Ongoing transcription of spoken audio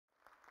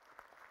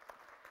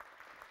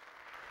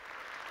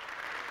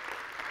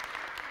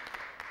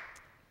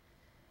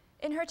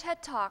In her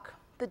TED Talk,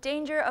 The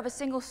Danger of a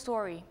Single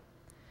Story,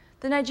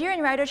 the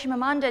Nigerian writer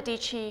Chimamanda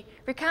Adichie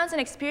recounts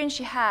an experience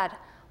she had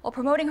while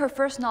promoting her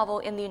first novel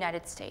in the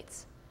United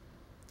States.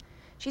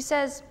 She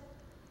says,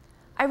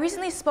 "I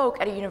recently spoke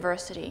at a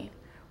university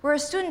where a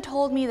student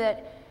told me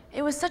that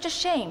it was such a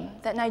shame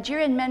that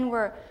Nigerian men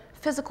were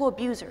physical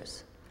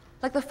abusers,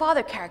 like the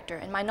father character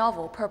in my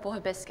novel, Purple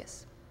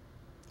Hibiscus.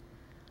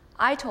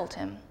 I told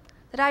him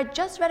that I had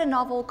just read a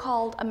novel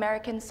called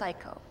American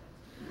Psycho,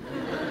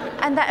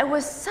 and that it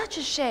was such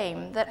a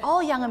shame that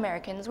all young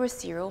Americans were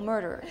serial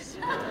murderers."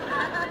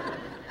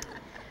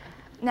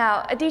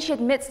 Now, Adichie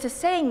admits to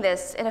saying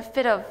this in a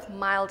fit of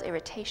mild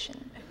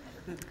irritation.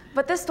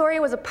 But this story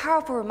was a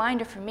powerful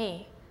reminder for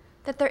me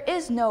that there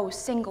is no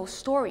single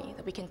story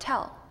that we can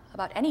tell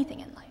about anything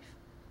in life.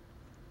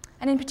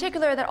 And in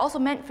particular, that also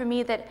meant for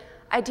me that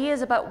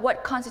ideas about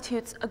what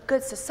constitutes a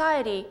good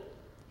society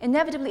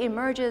inevitably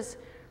emerges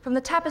from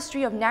the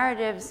tapestry of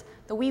narratives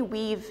that we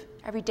weave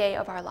every day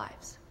of our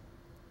lives.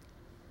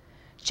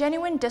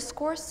 Genuine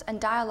discourse and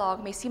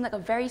dialogue may seem like a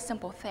very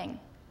simple thing,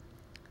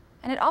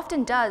 and it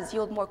often does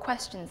yield more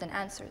questions than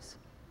answers.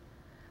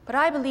 But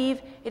I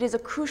believe it is a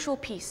crucial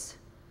piece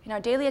in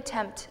our daily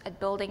attempt at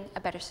building a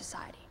better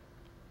society.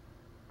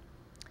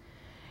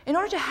 In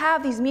order to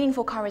have these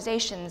meaningful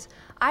conversations,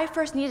 I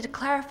first needed to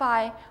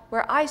clarify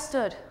where I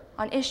stood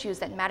on issues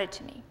that mattered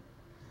to me.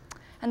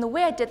 And the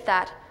way I did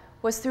that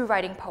was through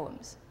writing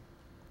poems.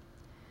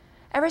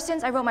 Ever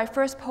since I wrote my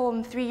first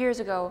poem 3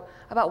 years ago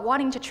about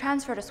wanting to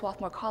transfer to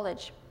Swarthmore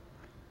College,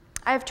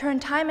 I have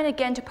turned time and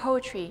again to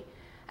poetry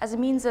as a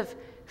means of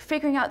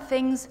figuring out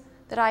things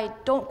that I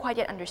don't quite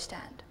yet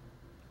understand.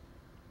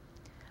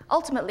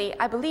 Ultimately,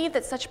 I believe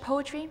that such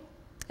poetry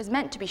is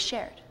meant to be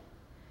shared,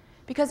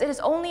 because it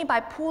is only by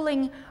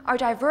pooling our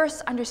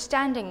diverse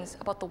understandings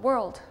about the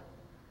world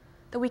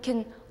that we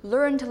can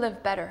learn to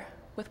live better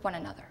with one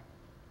another.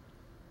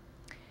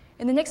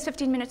 In the next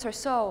 15 minutes or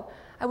so,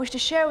 I wish to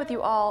share with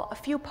you all a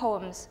few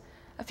poems,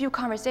 a few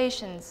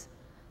conversations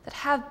that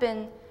have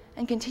been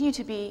and continue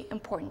to be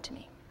important to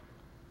me.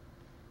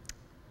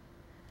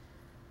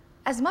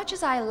 As much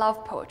as I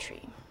love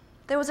poetry,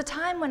 there was a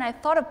time when I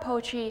thought of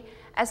poetry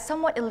as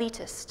somewhat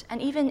elitist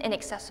and even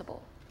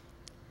inaccessible.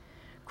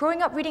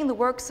 Growing up reading the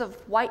works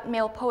of white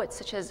male poets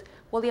such as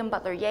William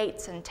Butler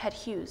Yeats and Ted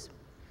Hughes,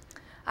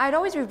 I had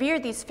always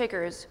revered these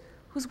figures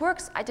whose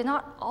works I did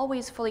not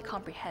always fully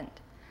comprehend,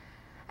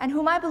 and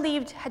whom I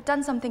believed had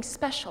done something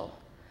special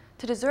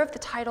to deserve the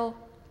title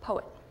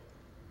poet.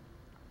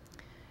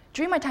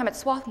 During my time at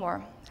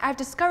Swarthmore, I have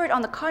discovered,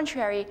 on the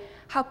contrary,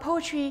 how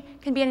poetry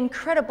can be an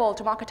incredible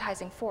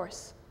democratizing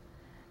force,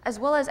 as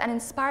well as an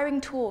inspiring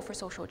tool for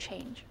social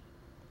change.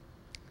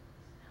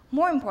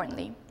 More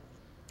importantly,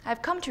 I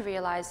have come to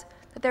realize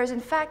that there is in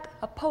fact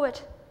a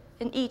poet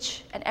in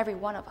each and every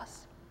one of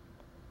us.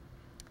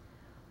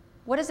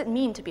 What does it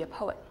mean to be a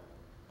poet?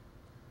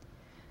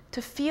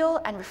 To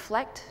feel and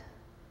reflect,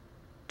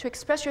 to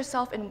express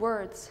yourself in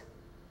words,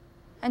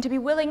 and to be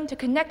willing to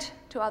connect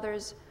to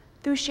others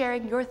through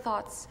sharing your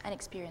thoughts and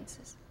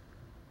experiences.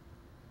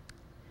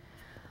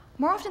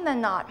 More often than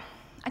not,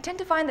 I tend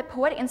to find that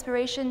poetic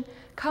inspiration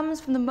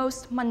comes from the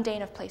most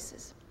mundane of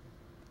places.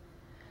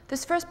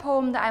 This first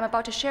poem that I'm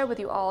about to share with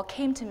you all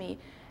came to me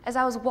as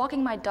I was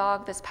walking my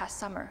dog this past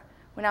summer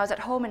when I was at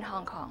home in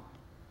Hong Kong.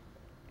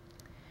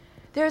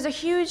 There is a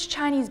huge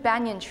Chinese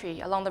banyan tree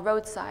along the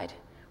roadside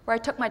where I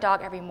took my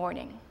dog every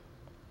morning.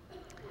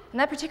 And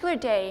that particular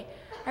day,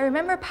 I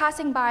remember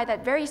passing by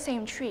that very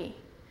same tree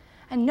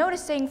and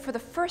noticing for the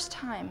first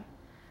time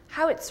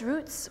how its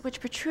roots, which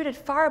protruded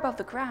far above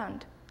the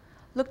ground,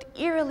 looked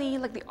eerily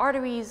like the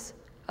arteries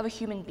of a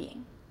human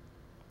being.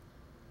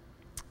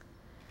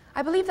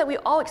 I believe that we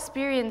all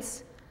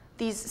experience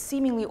these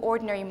seemingly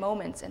ordinary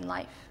moments in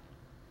life.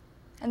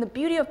 And the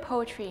beauty of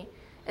poetry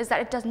is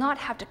that it does not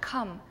have to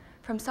come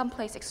from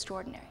someplace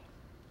extraordinary.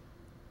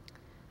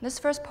 This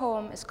first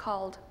poem is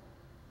called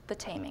The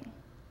Taming.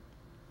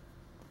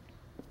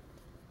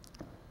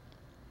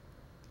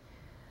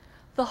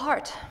 The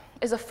heart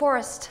is a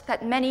forest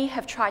that many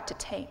have tried to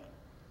tame.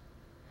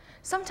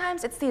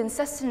 Sometimes it's the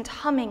incessant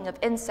humming of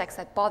insects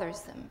that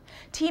bothers them,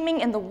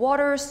 teeming in the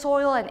water,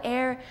 soil, and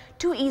air,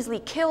 too easily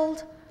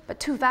killed, but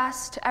too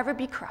vast to ever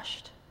be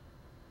crushed.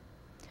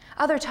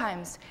 Other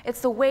times,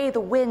 it's the way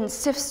the wind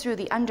sifts through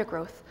the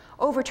undergrowth,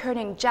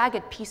 overturning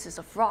jagged pieces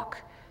of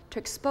rock to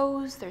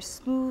expose their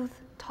smooth,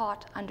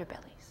 taut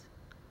underbellies.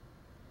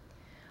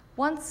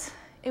 Once,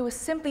 it was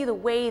simply the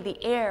way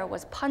the air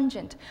was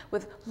pungent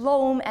with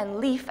loam and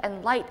leaf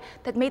and light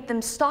that made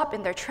them stop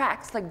in their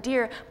tracks like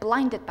deer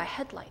blinded by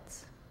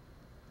headlights.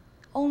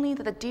 Only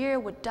that the deer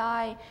would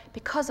die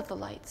because of the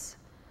lights,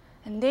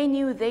 and they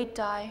knew they'd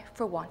die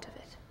for want of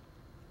it.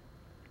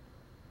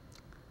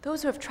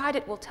 Those who have tried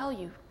it will tell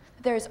you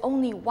that there is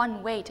only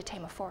one way to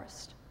tame a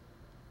forest.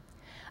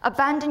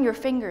 Abandon your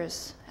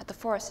fingers at the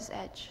forest's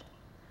edge.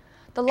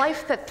 The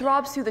life that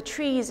throbs through the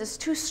trees is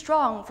too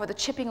strong for the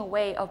chipping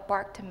away of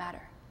bark to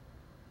matter.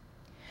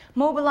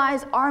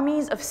 Mobilize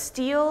armies of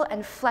steel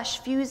and flesh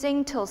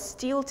fusing till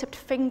steel-tipped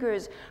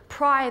fingers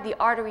pry the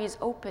arteries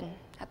open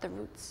at the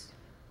roots.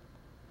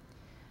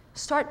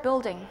 Start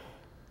building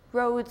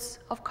roads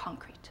of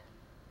concrete.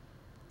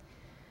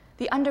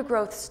 The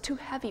undergrowth's too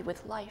heavy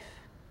with life,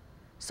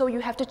 so you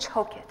have to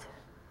choke it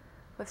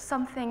with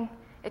something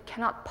it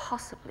cannot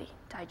possibly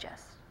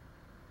digest.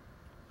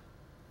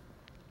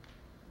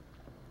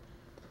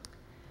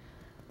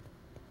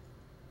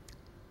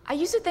 I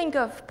used to think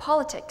of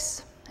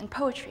politics and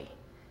poetry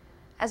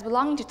as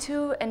belonging to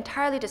two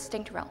entirely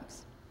distinct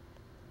realms.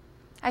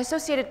 I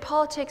associated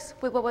politics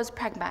with what was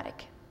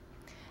pragmatic,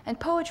 and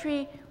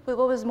poetry with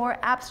what was more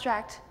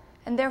abstract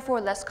and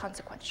therefore less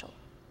consequential.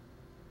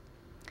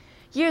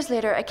 Years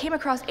later, I came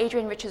across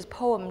Adrienne Rich's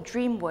poem,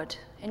 Dreamwood,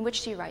 in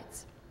which she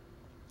writes,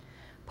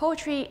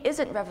 "Poetry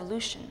isn't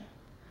revolution,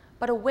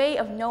 but a way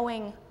of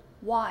knowing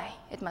why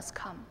it must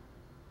come."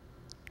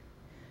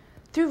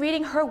 Through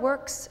reading her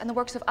works and the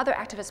works of other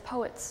activist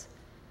poets,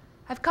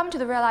 I've come to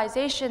the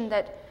realization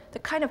that the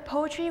kind of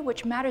poetry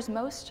which matters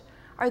most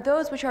are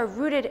those which are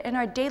rooted in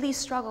our daily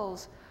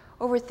struggles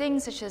over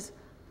things such as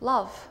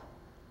love,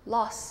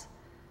 loss,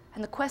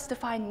 and the quest to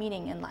find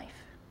meaning in life.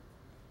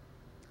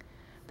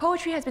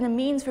 Poetry has been a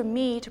means for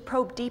me to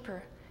probe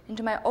deeper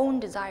into my own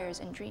desires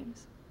and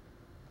dreams.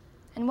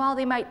 And while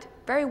they might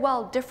very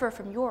well differ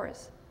from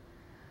yours,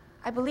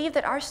 I believe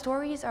that our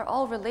stories are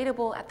all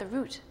relatable at the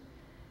root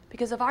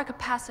because of our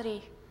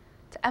capacity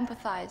to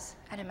empathize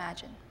and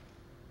imagine.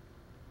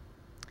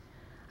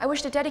 I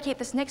wish to dedicate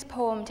this next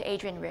poem to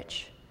Adrienne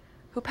Rich,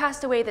 who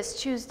passed away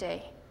this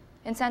Tuesday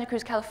in Santa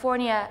Cruz,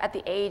 California at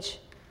the age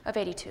of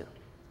 82.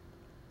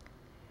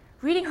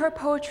 Reading her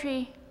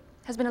poetry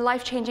has been a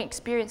life-changing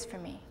experience for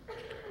me,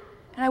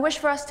 and I wish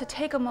for us to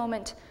take a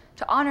moment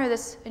to honor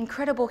this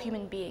incredible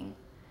human being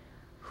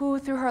who,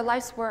 through her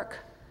life's work,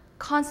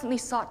 constantly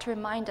sought to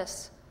remind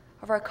us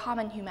of our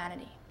common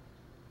humanity.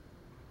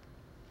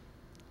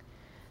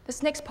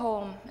 This next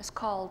poem is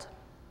called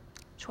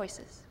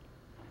Choices.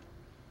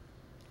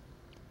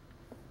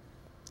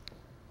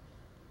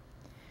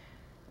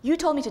 You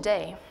told me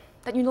today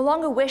that you no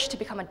longer wish to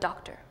become a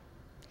doctor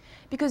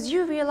because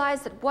you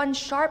realized that one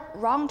sharp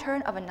wrong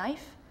turn of a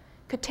knife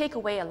could take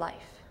away a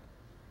life.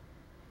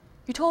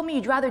 You told me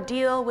you'd rather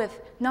deal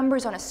with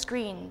numbers on a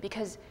screen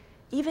because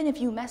even if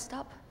you messed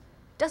up,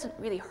 it doesn't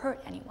really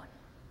hurt anyone.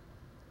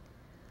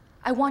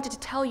 I wanted to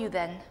tell you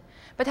then,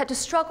 but had to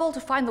struggle to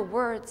find the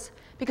words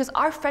because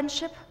our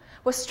friendship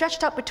was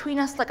stretched out between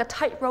us like a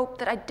tightrope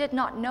that I did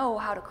not know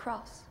how to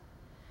cross,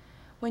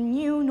 when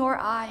you nor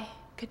I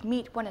could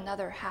meet one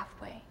another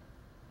halfway.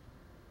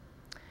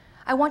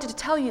 I wanted to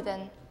tell you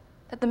then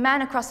that the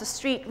man across the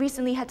street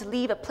recently had to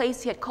leave a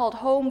place he had called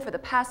home for the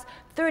past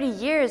 30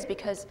 years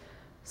because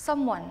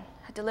someone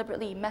had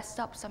deliberately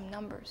messed up some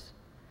numbers,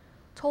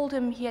 told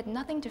him he had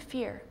nothing to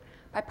fear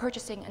by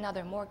purchasing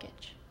another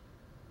mortgage.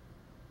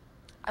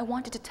 I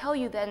wanted to tell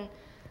you then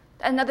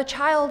that another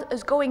child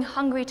is going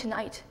hungry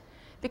tonight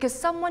because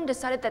someone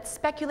decided that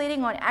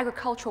speculating on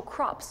agricultural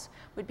crops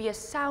would be a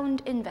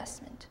sound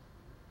investment.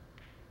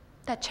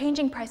 That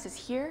changing prices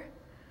here,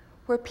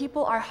 where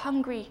people are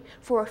hungry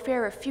for a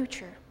fairer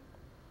future,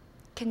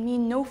 can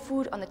mean no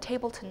food on the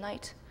table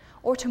tonight,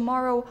 or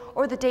tomorrow,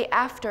 or the day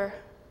after,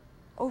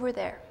 over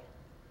there.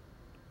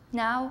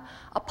 Now,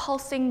 a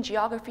pulsing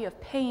geography of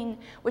pain,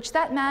 which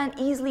that man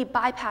easily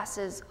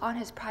bypasses on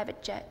his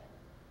private jet.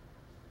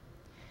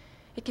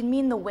 It can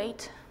mean the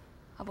weight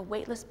of a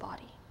weightless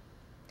body,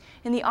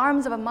 in the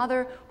arms of a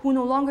mother who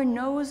no longer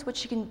knows what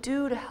she can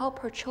do to help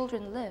her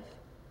children live,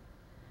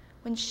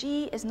 when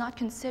she is not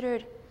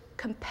considered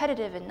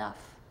competitive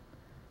enough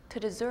to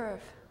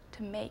deserve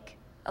to make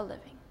a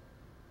living.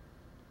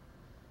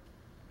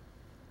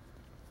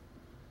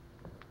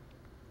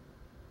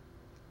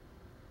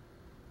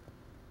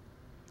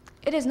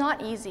 It is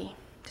not easy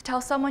to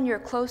tell someone you're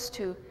close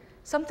to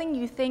something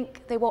you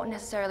think they won't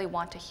necessarily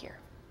want to hear.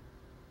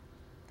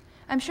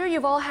 I'm sure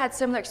you've all had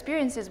similar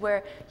experiences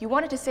where you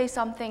wanted to say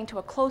something to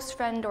a close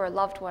friend or a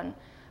loved one,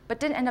 but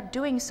didn't end up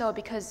doing so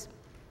because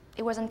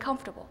it was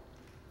uncomfortable.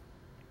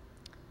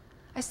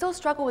 I still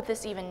struggle with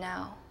this even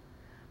now,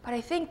 but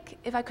I think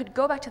if I could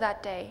go back to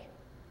that day,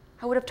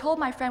 I would have told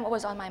my friend what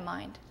was on my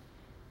mind,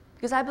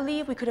 because I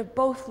believe we could have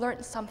both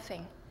learned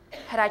something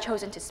had I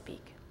chosen to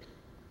speak.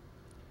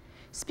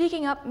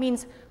 Speaking up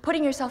means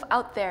putting yourself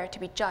out there to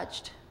be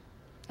judged,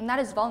 and that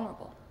is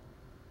vulnerable.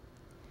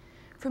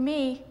 For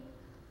me,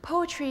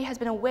 poetry has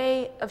been a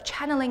way of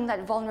channeling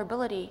that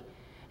vulnerability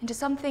into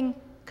something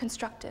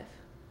constructive,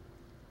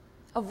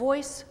 a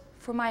voice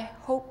for my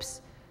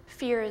hopes,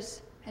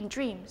 fears, and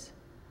dreams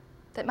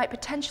that might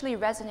potentially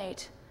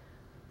resonate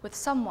with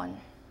someone,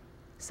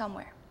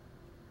 somewhere.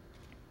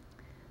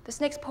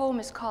 This next poem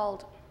is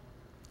called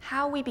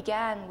How We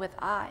Began with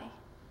I,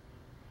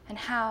 and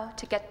How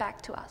to Get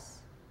Back to Us.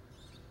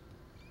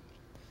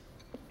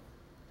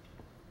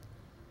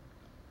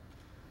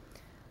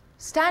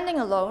 Standing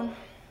alone,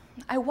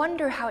 I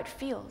wonder how it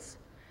feels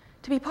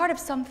to be part of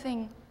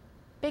something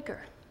bigger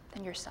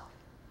than yourself,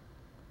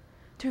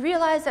 To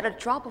realize that a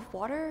drop of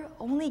water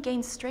only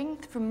gains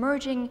strength from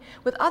merging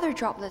with other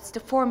droplets to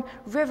form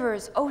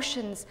rivers,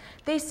 oceans.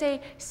 They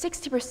say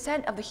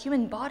 60% of the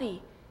human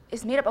body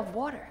is made up of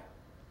water.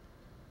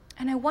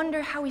 And I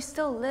wonder how we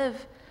still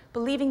live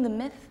believing the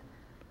myth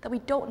that we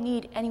don't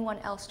need anyone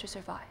else to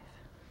survive.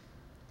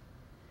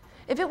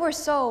 If it were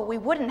so, we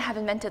wouldn't have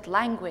invented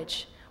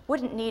language,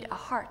 wouldn't need a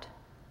heart.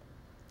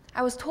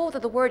 I was told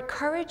that the word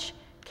courage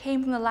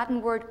came from the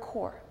Latin word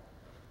cor.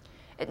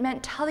 It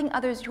meant telling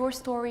others your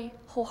story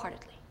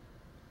wholeheartedly.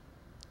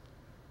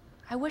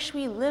 I wish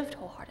we lived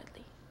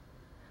wholeheartedly,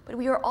 but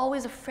we are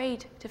always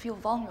afraid to feel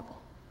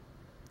vulnerable.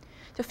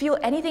 To feel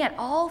anything at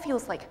all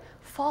feels like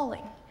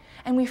falling,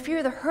 and we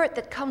fear the hurt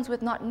that comes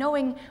with not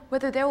knowing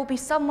whether there will be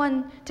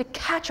someone to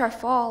catch our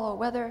fall or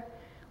whether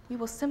we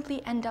will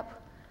simply end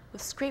up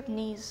with scraped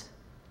knees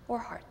or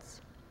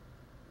hearts.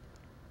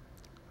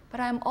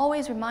 But I am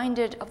always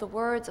reminded of the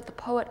words of the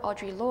poet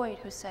Audre Lorde,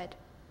 who said,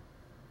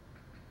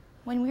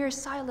 "When we are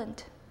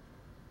silent,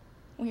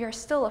 we are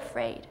still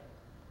afraid,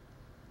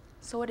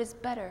 so it is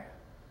better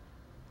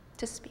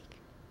to speak."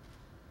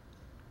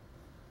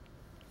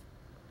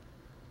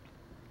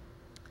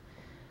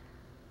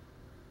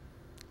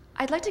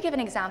 I'd like to give an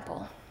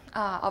example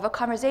of a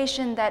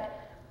conversation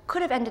that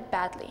could have ended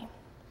badly,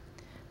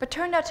 but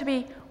turned out to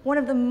be one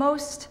of the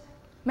most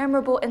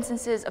memorable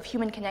instances of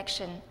human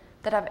connection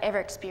that I've ever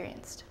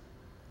experienced.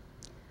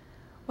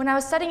 When I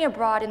was studying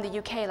abroad in the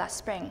UK last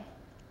spring,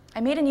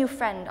 I made a new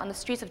friend on the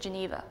streets of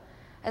Geneva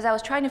as I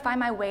was trying to find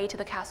my way to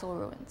the castle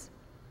ruins.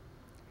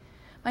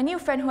 My new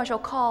friend, who I shall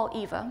call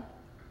Eva,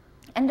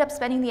 ended up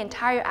spending the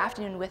entire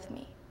afternoon with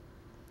me.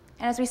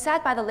 And as we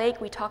sat by the lake,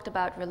 we talked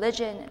about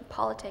religion and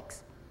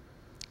politics.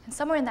 And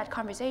somewhere in that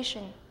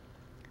conversation,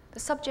 the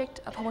subject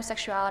of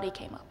homosexuality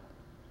came up.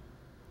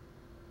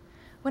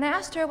 When I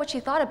asked her what she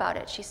thought about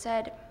it, she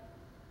said,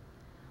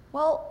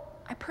 "Well,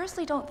 I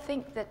personally don't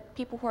think that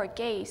people who are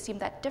gay seem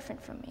that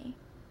different from me.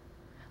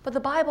 But the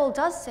Bible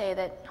does say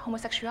that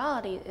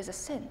homosexuality is a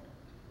sin,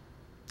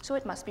 so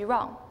it must be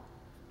wrong."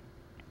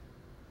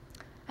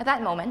 At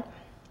that moment,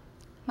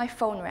 my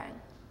phone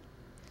rang.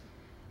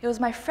 It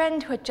was my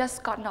friend who had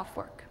just gotten off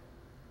work.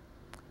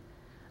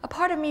 A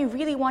part of me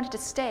really wanted to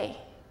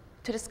stay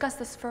to discuss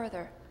this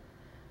further,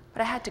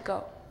 but I had to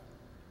go.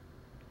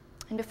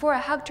 And before I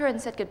hugged her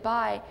and said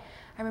goodbye,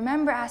 I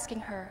remember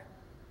asking her,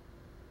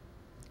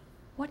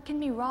 "What can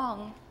be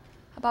wrong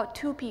about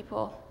two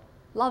people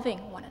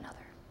loving one another?"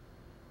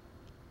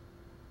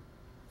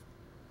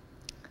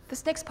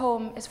 This next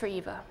poem is for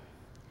Eva,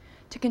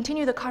 to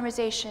continue the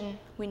conversation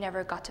we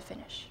never got to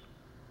finish.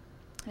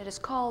 It is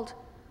called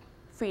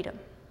Freedom.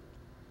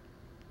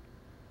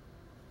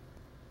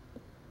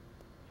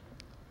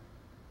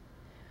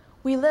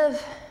 We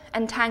live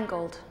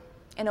entangled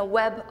in a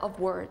web of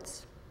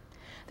words,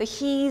 the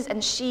he's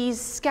and she's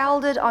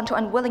scalded onto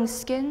unwilling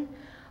skin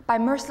by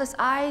merciless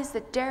eyes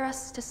that dare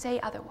us to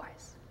say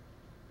otherwise.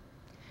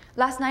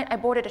 Last night I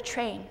boarded a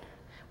train,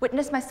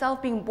 witnessed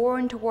myself being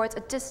borne towards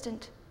a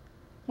distant,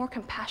 more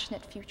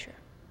compassionate future.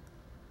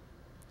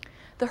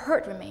 The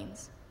hurt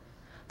remains,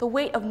 the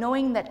weight of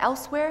knowing that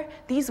elsewhere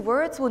these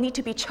words will need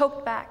to be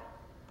choked back,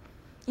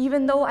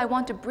 even though I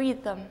want to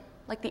breathe them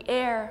like the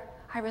air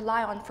I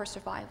rely on for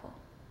survival.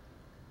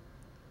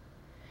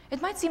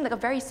 It might seem like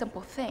a very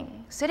simple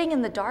thing, sitting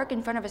in the dark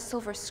in front of a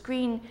silver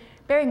screen,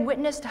 bearing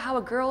witness to how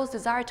a girl's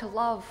desire to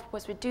love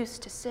was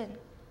reduced to sin.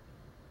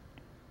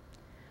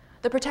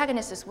 The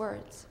protagonist's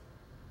words,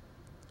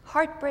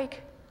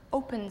 "Heartbreak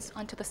opens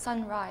onto the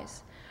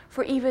sunrise,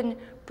 for even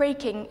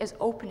breaking is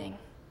opening,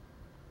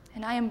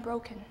 and I am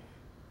broken,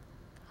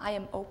 I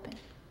am open."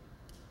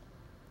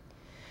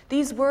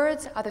 These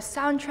words are the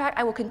soundtrack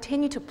I will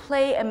continue to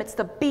play amidst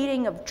the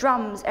beating of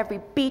drums, every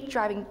beat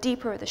driving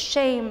deeper the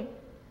shame.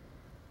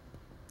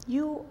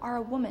 You are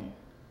a woman,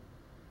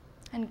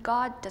 and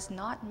God does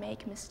not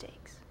make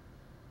mistakes.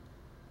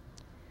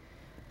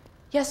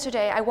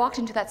 Yesterday, I walked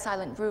into that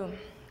silent room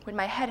with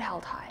my head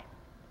held high.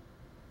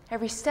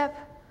 Every step,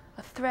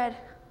 a thread,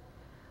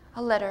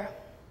 a letter,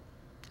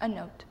 a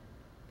note.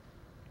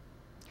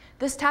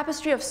 This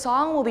tapestry of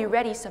song will be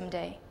ready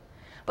someday,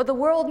 but the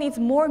world needs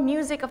more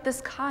music of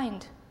this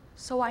kind,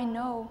 so I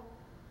know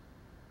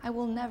I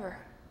will never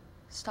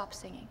stop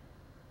singing.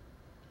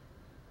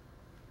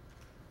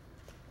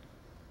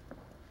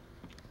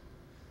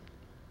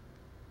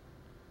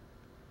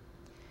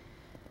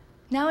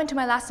 Now into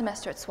my last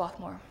semester at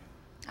Swarthmore,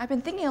 I've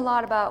been thinking a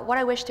lot about what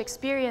I wish to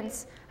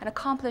experience and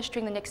accomplish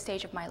during the next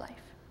stage of my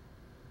life.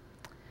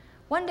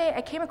 One day,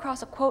 I came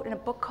across a quote in a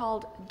book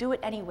called "Do It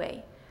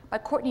Anyway" by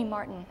Courtney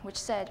Martin, which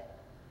said,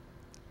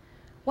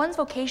 "One's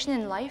vocation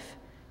in life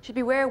should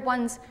be where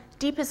one's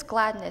deepest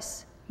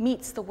gladness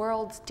meets the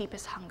world's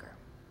deepest hunger."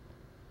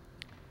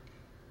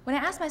 When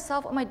I asked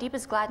myself what my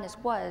deepest gladness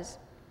was,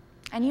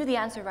 I knew the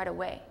answer right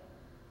away.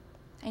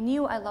 I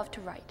knew I loved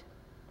to write.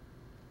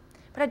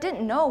 But I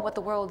didn't know what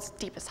the world's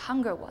deepest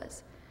hunger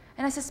was,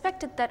 and I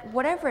suspected that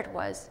whatever it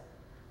was,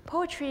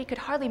 poetry could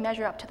hardly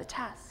measure up to the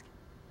task.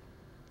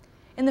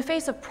 In the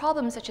face of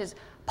problems such as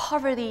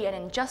poverty and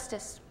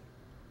injustice,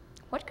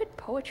 what could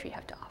poetry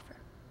have to offer?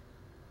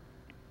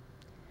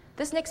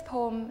 This next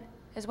poem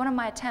is one of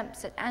my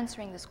attempts at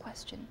answering this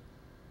question,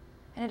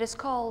 and it is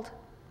called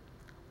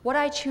What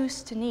I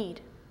Choose to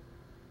Need,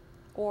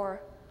 or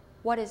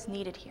What is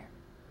Needed Here.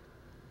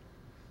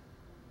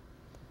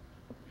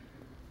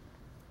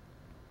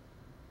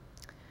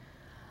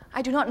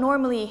 I do not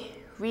normally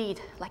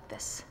read like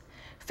this,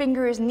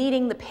 fingers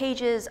kneading the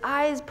pages,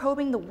 eyes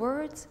probing the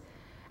words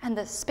and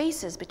the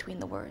spaces between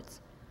the words,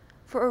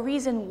 for a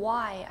reason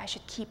why I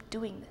should keep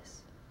doing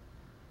this.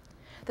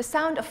 The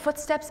sound of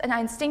footsteps, and I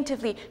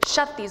instinctively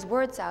shut these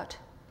words out,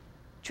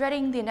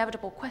 dreading the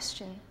inevitable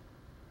question,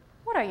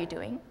 what are you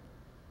doing?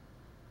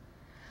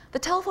 The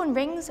telephone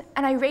rings,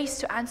 and I race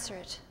to answer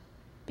it,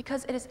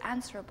 because it is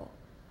answerable,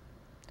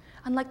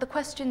 unlike the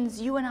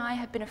questions you and I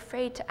have been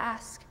afraid to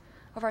ask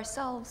of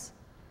ourselves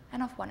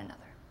and of one another.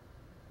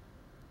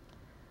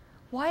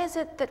 Why is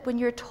it that when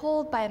you're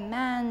told by a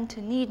man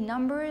to knead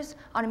numbers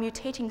on a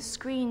mutating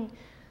screen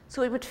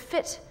so it would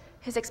fit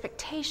his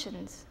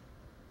expectations,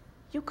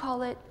 you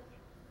call it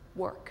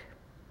work?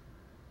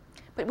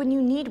 But when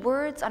you need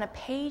words on a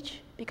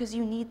page because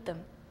you need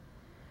them,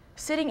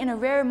 sitting in a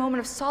rare moment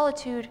of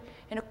solitude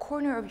in a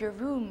corner of your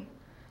room,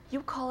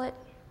 you call it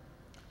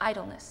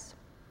idleness.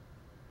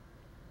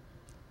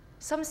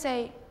 Some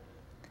say,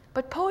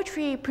 but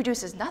poetry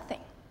produces nothing.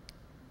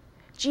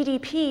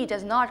 GDP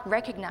does not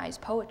recognize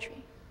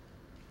poetry.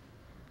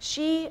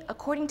 She,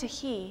 according to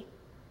he,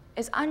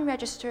 is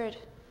unregistered,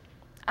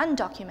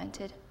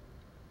 undocumented,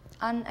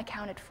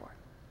 unaccounted for.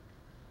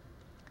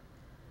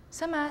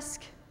 Some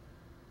ask,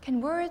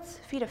 can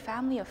words feed a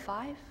family of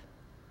 5?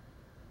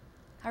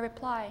 I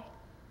reply,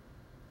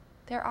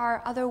 there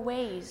are other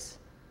ways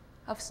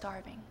of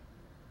starving.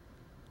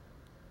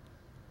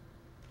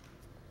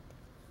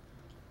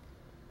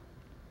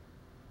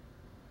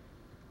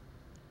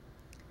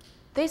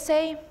 They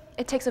say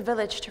it takes a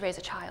village to raise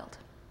a child.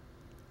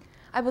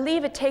 I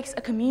believe it takes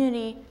a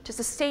community to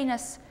sustain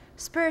us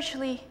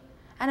spiritually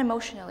and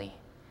emotionally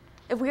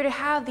if we are to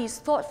have these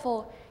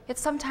thoughtful, yet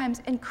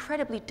sometimes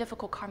incredibly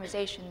difficult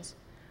conversations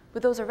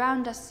with those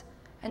around us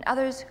and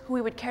others who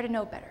we would care to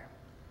know better.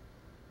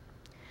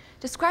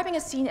 Describing a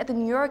scene at the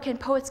New Yorker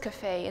Poets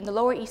Cafe in the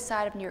Lower East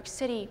Side of New York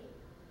City,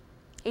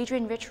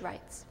 Adrienne Rich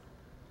writes,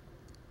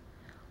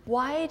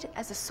 wide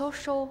as the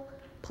social,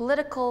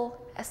 political,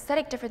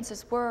 aesthetic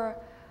differences were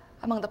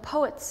among the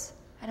poets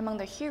and among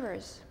their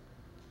hearers,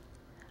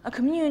 a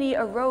community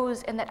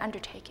arose in that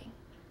undertaking.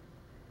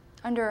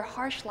 Under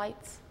harsh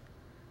lights,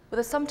 with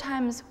a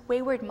sometimes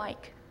wayward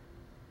mic,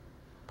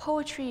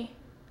 poetry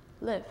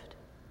lived,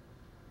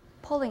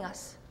 pulling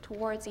us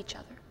towards each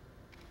other.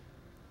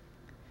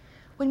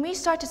 When we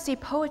start to see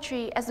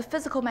poetry as the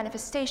physical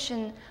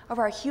manifestation of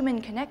our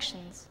human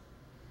connections,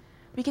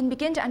 we can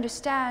begin to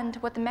understand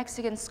what the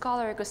Mexican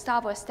scholar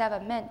Gustavo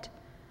Esteva meant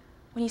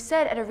when he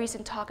said at a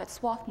recent talk at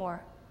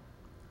Swarthmore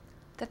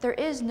that there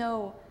is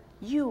no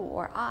you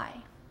or I,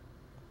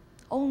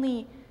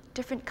 only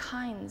different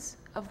kinds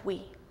of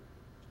we.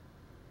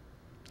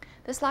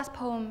 This last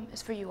poem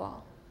is for you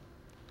all,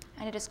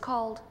 and it is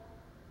called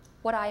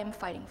What I Am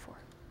Fighting For.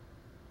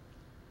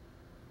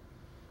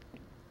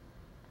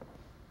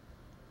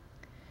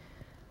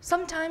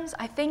 Sometimes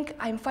I think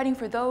I am fighting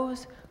for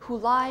those who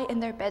lie in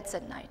their beds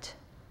at night,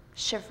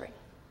 shivering,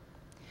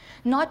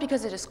 not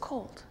because it is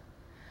cold,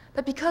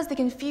 but because they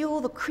can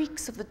feel the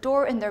creaks of the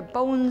door in their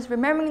bones,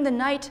 remembering the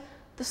night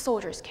the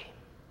soldiers came,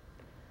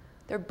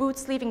 their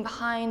boots leaving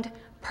behind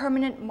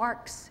permanent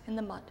marks in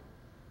the mud.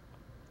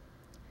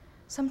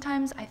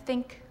 Sometimes I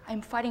think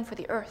I'm fighting for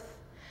the earth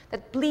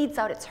that bleeds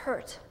out its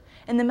hurt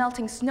in the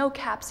melting snow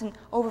caps and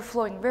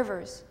overflowing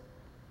rivers,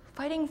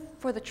 fighting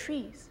for the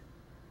trees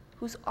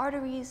whose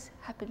arteries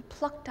have been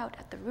plucked out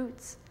at the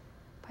roots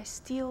by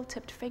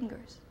steel-tipped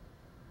fingers.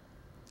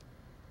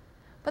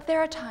 But there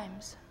are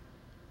times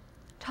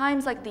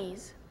like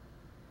these,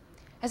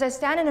 as I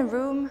stand in a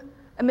room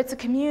amidst a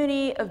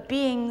community of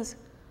beings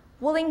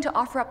willing to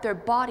offer up their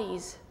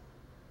bodies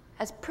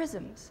as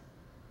prisms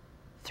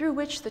through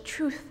which the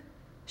truth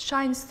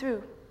shines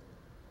through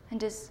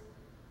and is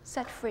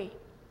set free.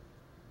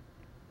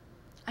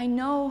 I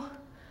know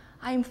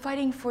I am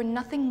fighting for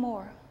nothing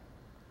more,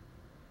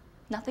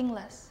 nothing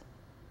less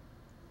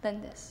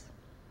than this.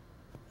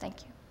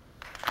 Thank you.